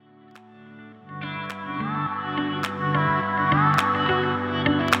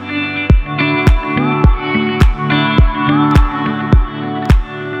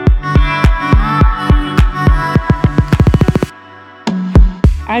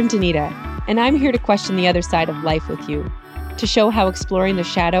I'm Danita, and I'm here to question the other side of life with you, to show how exploring the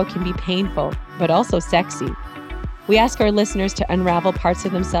shadow can be painful, but also sexy. We ask our listeners to unravel parts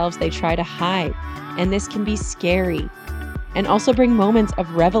of themselves they try to hide, and this can be scary, and also bring moments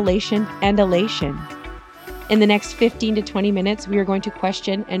of revelation and elation. In the next 15 to 20 minutes, we are going to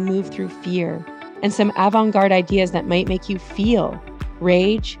question and move through fear and some avant-garde ideas that might make you feel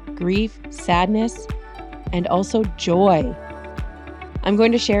rage, grief, sadness, and also joy. I'm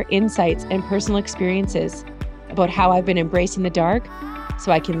going to share insights and personal experiences about how I've been embracing the dark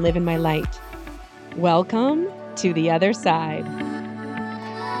so I can live in my light. Welcome to the other side.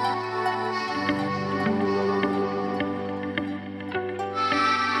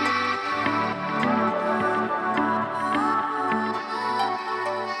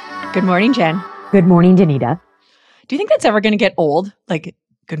 Good morning, Jen. Good morning, Danita. Do you think that's ever going to get old? Like,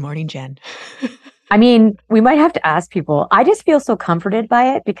 good morning, Jen. I mean, we might have to ask people. I just feel so comforted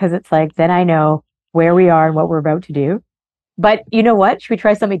by it because it's like, then I know where we are and what we're about to do. But you know what? Should we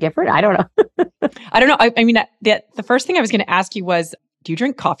try something different? I don't know. I don't know. I mean, the first thing I was going to ask you was, do you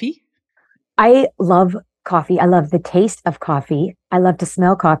drink coffee? I love coffee. I love the taste of coffee. I love to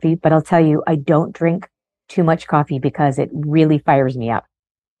smell coffee, but I'll tell you, I don't drink too much coffee because it really fires me up.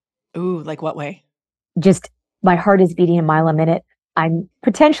 Ooh, like what way? Just my heart is beating a mile a minute. I'm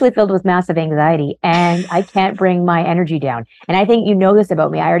potentially filled with massive anxiety and I can't bring my energy down. And I think you know this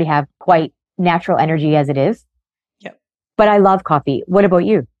about me. I already have quite natural energy as it is. Yep. But I love coffee. What about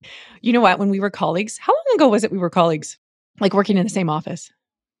you? You know what? When we were colleagues, how long ago was it we were colleagues? Like working in the same office?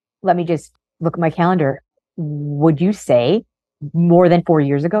 Let me just look at my calendar. Would you say more than 4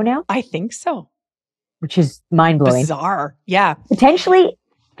 years ago now? I think so. Which is mind-blowing. Bizarre. Yeah. Potentially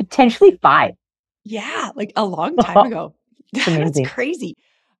 5. Yeah, like a long time ago. Amazing. That's crazy.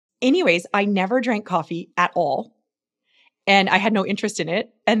 Anyways, I never drank coffee at all. And I had no interest in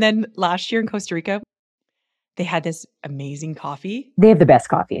it. And then last year in Costa Rica, they had this amazing coffee. They have the best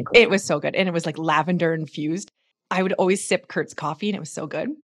coffee in Costa Rica. It was so good. And it was like lavender infused. I would always sip Kurt's coffee and it was so good.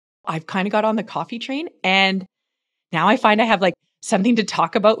 I've kind of got on the coffee train. And now I find I have like something to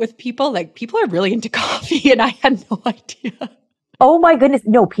talk about with people. Like people are really into coffee and I had no idea. Oh my goodness.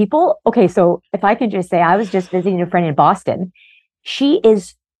 No, people. Okay. So if I can just say, I was just visiting a friend in Boston. She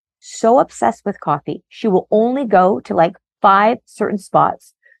is so obsessed with coffee. She will only go to like 5 certain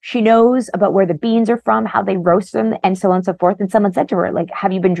spots. She knows about where the beans are from, how they roast them, and so on and so forth. And someone said to her, like,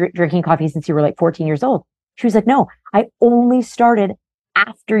 have you been drinking coffee since you were like 14 years old? She was like, no, I only started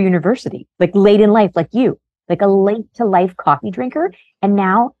after university, like late in life, like you, like a late to life coffee drinker. And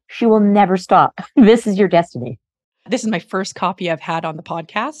now she will never stop. This is your destiny. This is my first coffee I've had on the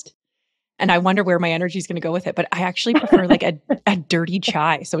podcast. And I wonder where my energy is going to go with it. But I actually prefer like a dirty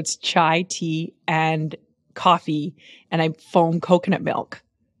chai. So it's chai, tea, and coffee. And I foam coconut milk.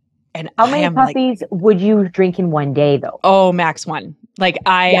 And how many coffees would you drink in one day though? Oh, max 1. Like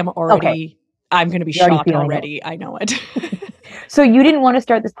I'm already, I'm going to be shocked already. I know it. So you didn't want to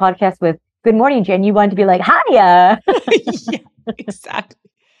start this podcast with, good morning, Jen. You wanted to be like, hiya. Yeah, exactly.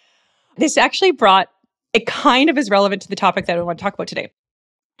 This actually it kind of is relevant to the topic that I want to talk about today.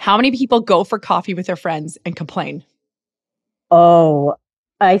 How many people go for coffee with their friends and complain? Oh,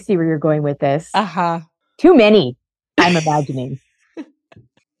 I see where you're going with this. Uh-huh. Too many, I'm imagining.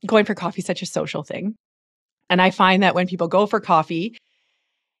 Going for coffee is such a social thing. And I find that when people go for coffee,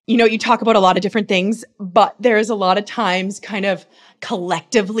 you know, you talk about a lot of different things, but there's a lot of times kind of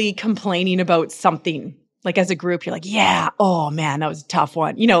collectively complaining about something. Like as a group, you're like, yeah, oh man, that was a tough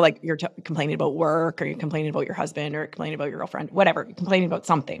one. You know, like you're complaining about work or you're complaining about your husband or complaining about your girlfriend, whatever. You're complaining about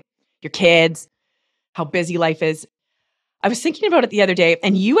something, your kids, how busy life is. I was thinking about it the other day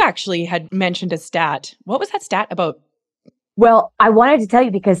and you actually had mentioned a stat. What was that stat about? Well, I wanted to tell you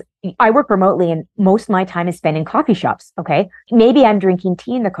because I work remotely and most of my time is spent in coffee shops. Okay. Maybe I'm drinking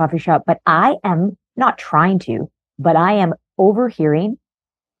tea in the coffee shop, but I am not trying to, but I am overhearing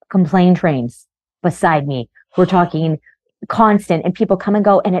complaint trains beside me. We're talking constant and people come and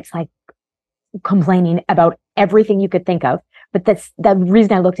go and it's like complaining about everything you could think of. But that's the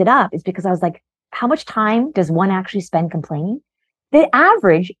reason I looked it up is because I was like, how much time does one actually spend complaining? The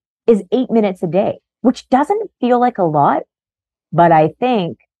average is 8 minutes a day, which doesn't feel like a lot. But I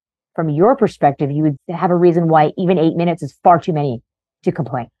think from your perspective, you would have a reason why even 8 minutes is far too many to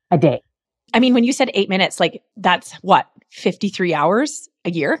complain a day. I mean, when you said 8 minutes, like that's what, 53 hours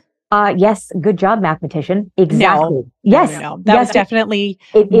a year? Yes. Good job, mathematician. Exactly. No, yes. no. That was definitely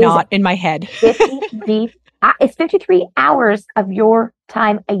not in my head. It's 53 hours of your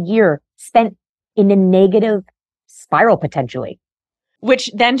time a year spent in a negative spiral potentially.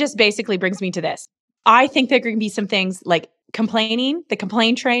 Which then just basically brings me to this. I think there can be some things like complaining, the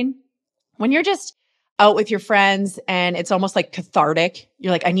complaint train, when you're just out with your friends and it's almost like cathartic,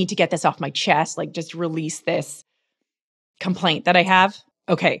 you're like, I need to get this off my chest, like just release this complaint that I have.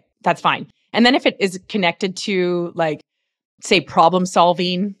 Okay, that's fine. And then if it is connected to like, say, problem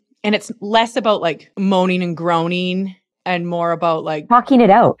solving, and it's less about like moaning and groaning and more about like Talking it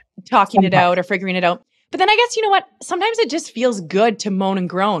out. or figuring it out. But then I guess, you know what? Sometimes it just feels good to moan and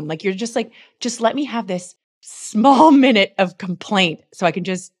groan. Like you're just like, just let me have this small minute of complaint so I can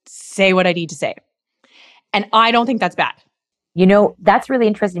just say what I need to say. And I don't think that's bad. You know, that's really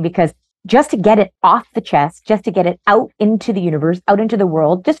interesting because just to get it off the chest, just to get it out into the universe, out into the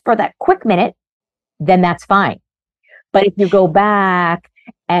world, just for that quick minute, then that's fine. But if you go back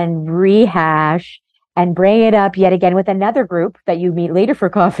and rehash and bring it up yet again with another group that you meet later for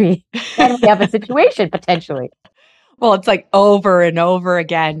coffee, then we have a situation potentially. Well, it's like over and over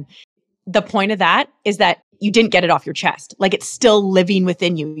again. The point of that is that you didn't get it off your chest. Like it's still living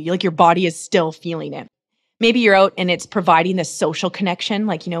within you. Like your body is still feeling it. Maybe you're out and it's providing this social connection.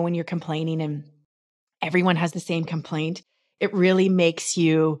 Like, you know, when you're complaining and everyone has the same complaint, it really makes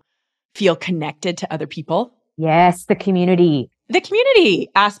you feel connected to other people. Yes, the community. The community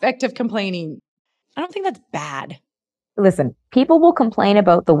aspect of complaining. I don't think that's bad. Listen, people will complain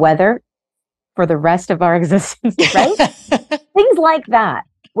about the weather for the rest of our existence, right? Things like that,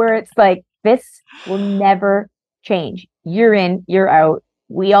 where it's like, this will never change. You're in, you're out.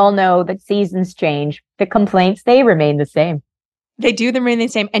 We all know that seasons change. The complaints, they remain the same. They do remain the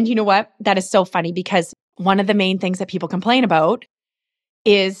same. And you know what? That is so funny because one of the main things that people complain about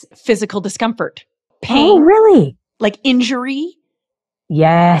is physical discomfort, pain. Oh, really? Like injury.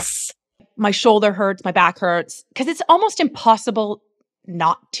 Yes. My shoulder hurts, my back hurts, because it's almost impossible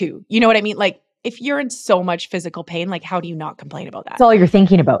not to. You know what I mean? Like if you're in so much physical pain, like how do you not complain about that? That's all you're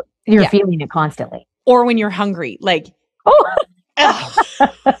thinking about. You're feeling it constantly. Or when you're hungry, like, oh,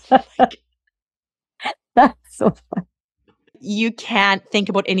 like, that's so fun. You can't think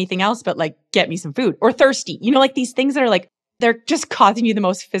about anything else but like, get me some food. Or thirsty. You know, like these things that are like, they're just causing you the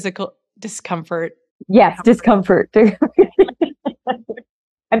most physical discomfort. Yes, discomfort.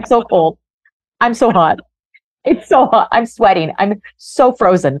 I'm so cold. I'm so hot. It's so hot. I'm sweating. I'm so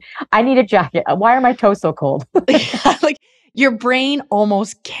frozen. I need a jacket. Why are my toes so cold? Like your brain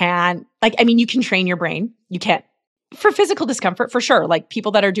almost can't, like, I mean, you can train your brain. You can't. For physical discomfort, for sure. Like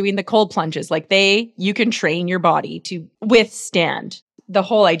people that are doing the cold plunges, like you can train your body to withstand. The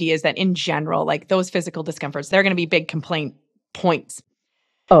whole idea is that in general, like those physical discomforts, they're going to be big complaint points.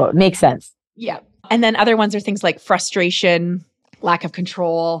 Oh, it makes sense. Yeah. And then other ones are things like frustration, lack of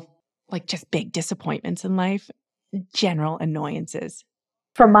control, like just big disappointments in life, general annoyances.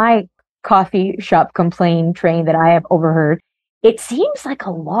 For my coffee shop complaint train that I have overheard, it seems like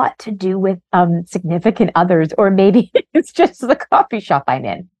a lot to do with significant others, or maybe it's just the coffee shop I'm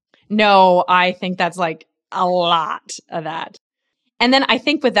in. No, I think that's like a lot of that. And then I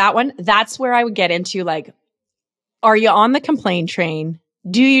think with that one, that's where I would get into like, are you on the complaint train?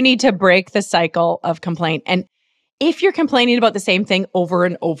 Do you need to break the cycle of complaint? And if you're complaining about the same thing over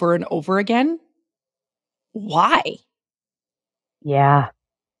and over and over again, why? Yeah.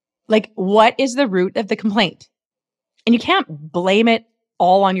 Like, what is the root of the complaint? And you can't blame it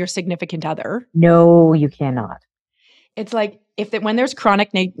all on your significant other. No, you cannot. It's like when there's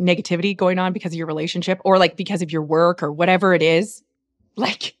chronic negativity going on because of your relationship or like because of your work or whatever it is,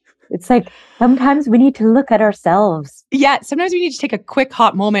 like... It's like sometimes we need to look at ourselves. Yeah, sometimes we need to take a quick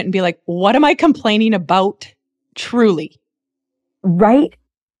hot moment and be like, what am I complaining about truly? Right?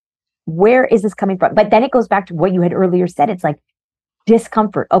 Where is this coming from? But then it goes back to what you had earlier said. It's like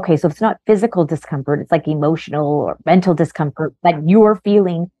discomfort. Okay, so it's not physical discomfort. It's like emotional or mental discomfort that you're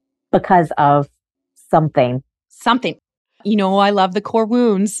feeling because of something. Something. You know, I love the core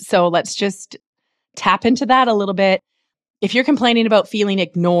wounds. So let's just tap into that a little bit. If you're complaining about feeling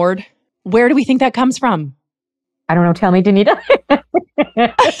ignored, where do we think that comes from? I don't know. Tell me, Danita.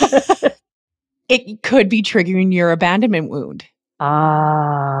 It could be triggering your abandonment wound.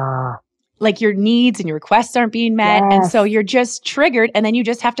 Like your needs and your requests aren't being met. Yes. And so you're just triggered and then you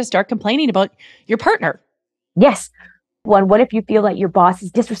just have to start complaining about your partner. Yes. Well, what if you feel like your boss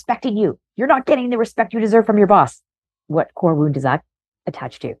is disrespecting you? You're not getting the respect you deserve from your boss. What core wound does that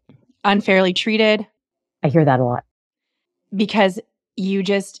attach to? Unfairly treated. I hear that a lot. Because you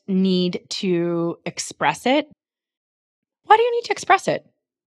just need to express it. Why do you need to express it?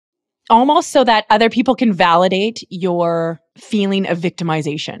 Almost so that other people can validate your feeling of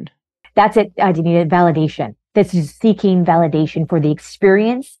victimization. That's it. I need validation. This is seeking validation for the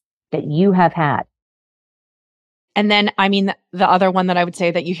experience that you have had. And then, I mean, the other one that I would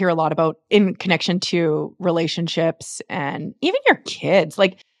say that you hear a lot about in connection to relationships and even your kids,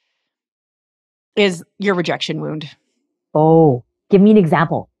 like, is your rejection wound. Oh, give me an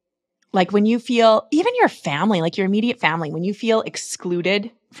example. Like when you feel, even your family, like your immediate family, when you feel excluded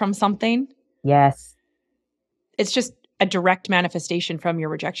from something, Yes. it's just a direct manifestation from your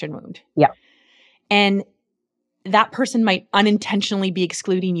rejection wound. Yeah. And that person might unintentionally be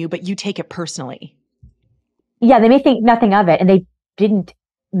excluding you, but you take it personally. Yeah, they may think nothing of it and they didn't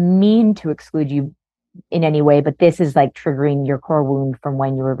mean to exclude you in any way, but this is like triggering your core wound from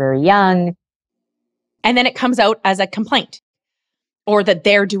when you were very young. And then it comes out as a complaint or that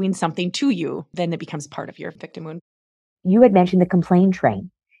they're doing something to you. Then it becomes part of your victim wound. You had mentioned the complaint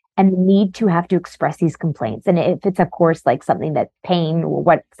train and the need to have to express these complaints. And if it's, of course, like something that pain or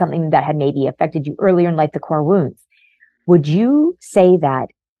something that had maybe affected you earlier in life, the core wounds, would you say that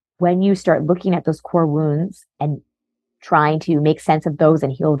when you start looking at those core wounds and trying to make sense of those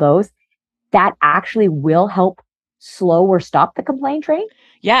and heal those, that actually will help slow or stop the complaint train?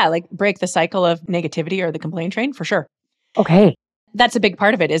 Yeah, like break the cycle of negativity or the complaint train, for sure. Okay. That's a big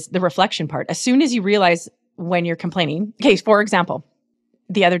part of it, is the reflection part. As soon as you realize when you're complaining, okay, for example,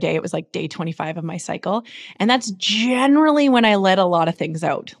 the other day, it was like day 25 of my cycle. And that's generally when I let a lot of things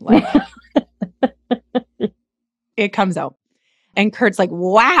out. Like it comes out. And Kurt's like,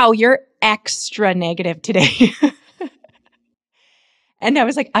 wow, you're extra negative today. And I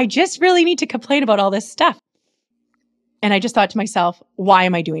was like, I just really need to complain about all this stuff. And I just thought to myself, why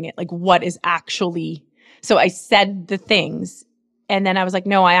am I doing it? Like, what is actually... So I said the things. And then I was like,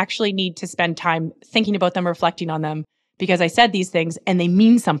 no, I actually need to spend time thinking about them, reflecting on them, because I said these things and they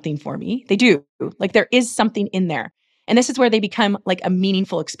mean something for me. They do. Like there is something in there. And this is where they become like a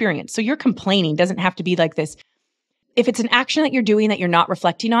meaningful experience. So your complaining doesn't have to be like this. If it's an action that you're doing that you're not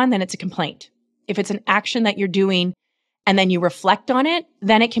reflecting on, then it's a complaint. If it's an action that you're doing and then you reflect on it,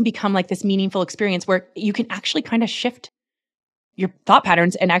 then it can become like this meaningful experience where you can actually kind of shift your thought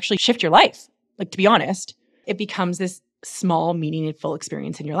patterns and actually shift your life. Like, to be honest, it becomes this small, meaningful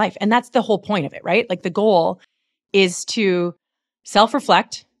experience in your life. And that's the whole point of it, right? Like the goal is to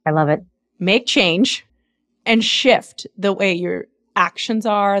self-reflect. I love it. Make change and shift the way your actions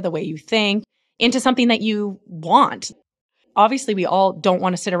are, the way you think, into something that you want. Obviously, we all don't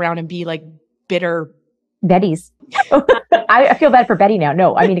want to sit around and be like bitter Betty's. I feel bad for Betty now.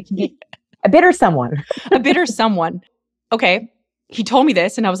 No, I mean, it can be a bitter someone. A bitter someone. Okay. He told me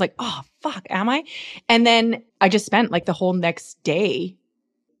this and I was like, oh, fuck, am I? And then I just spent like the whole next day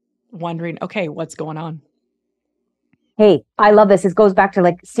wondering, okay, what's going on? Hey, I love this. It goes back to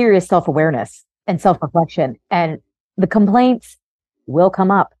like serious self-awareness and self-reflection. And the complaints will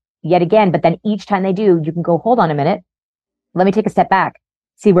come up yet again. But then each time they do, you can go, hold on a minute. Let me take a step back,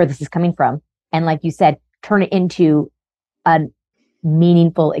 see where this is coming from. And like you said, turn it into a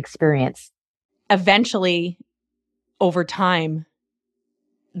meaningful experience. Eventually, over time,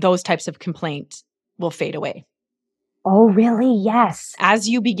 those types of complaints will fade away. Oh, really? Yes. As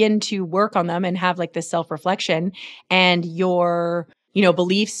you begin to work on them and have like this self-reflection and your,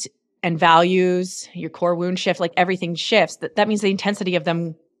 beliefs and values, your core wound shift, like everything shifts, that means the intensity of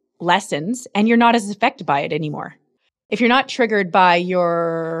them lessens and you're not as affected by it anymore. If you're not triggered by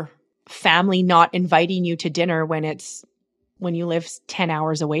your family not inviting you to dinner when you live 10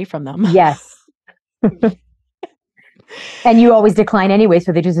 hours away from them. Yes. And you always decline anyway,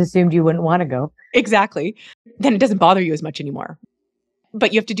 so they just assumed you wouldn't want to go. Exactly. Then it doesn't bother you as much anymore.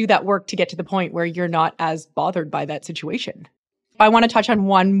 But you have to do that work to get to the point where you're not as bothered by that situation. I want to touch on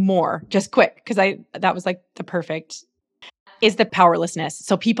one more, just quick, because that was like the perfect, is the powerlessness.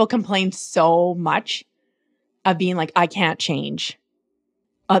 So people complain so much of being like, I can't change.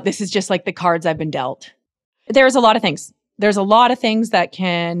 This is just like the cards I've been dealt. There's a lot of things. There's a lot of things that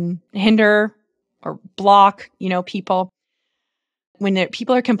can hinder or block, people. When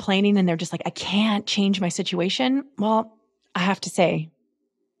people are complaining and they're just like, I can't change my situation. Well, I have to say,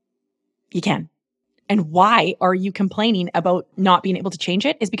 you can. And why are you complaining about not being able to change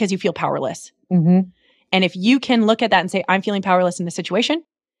it? Is because you feel powerless. Mm-hmm. And if you can look at that and say, I'm feeling powerless in this situation,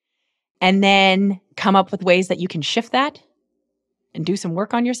 and then come up with ways that you can shift that and do some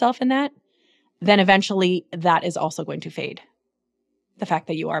work on yourself in that, then eventually that is also going to fade. The fact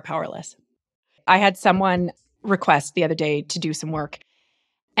that you are powerless. I had someone request the other day to do some work.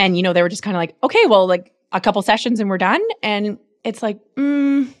 And, they were just kind of like, okay, well, like a couple sessions and we're done. And it's like,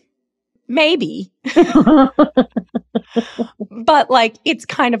 maybe. But like, it's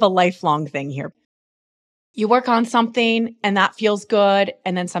kind of a lifelong thing here. You work on something and that feels good.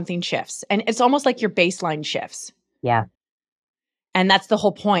 And then something shifts. And it's almost like your baseline shifts. Yeah. And that's the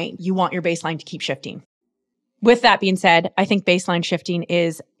whole point. You want your baseline to keep shifting. With that being said, I think baseline shifting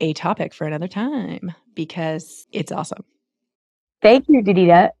is a topic for another time because it's awesome. Thank you,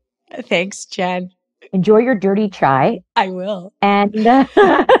 Danita. Thanks, Jen. Enjoy your dirty chai. I will. And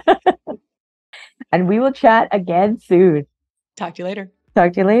and we will chat again soon. Talk to you later.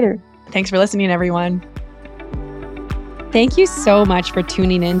 Talk to you later. Thanks for listening, everyone. Thank you so much for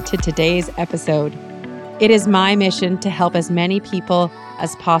tuning in to today's episode. It is my mission to help as many people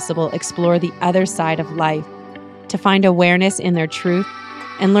as possible explore the other side of life, to find awareness in their truth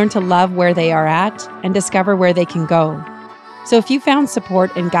and learn to love where they are at and discover where they can go. So if you found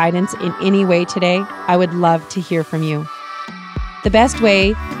support and guidance in any way today, I would love to hear from you. The best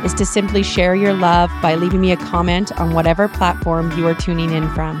way is to simply share your love by leaving me a comment on whatever platform you are tuning in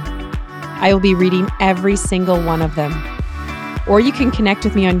from. I will be reading every single one of them. Or you can connect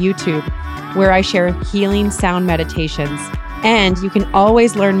with me on YouTube, where I share healing sound meditations. And you can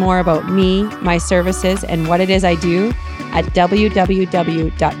always learn more about me, my services, and what it is I do at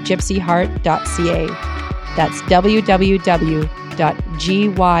www.gypsyheart.ca. That's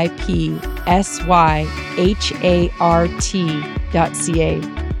www.gypsyhart.ca.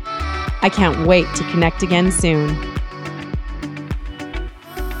 I can't wait to connect again soon.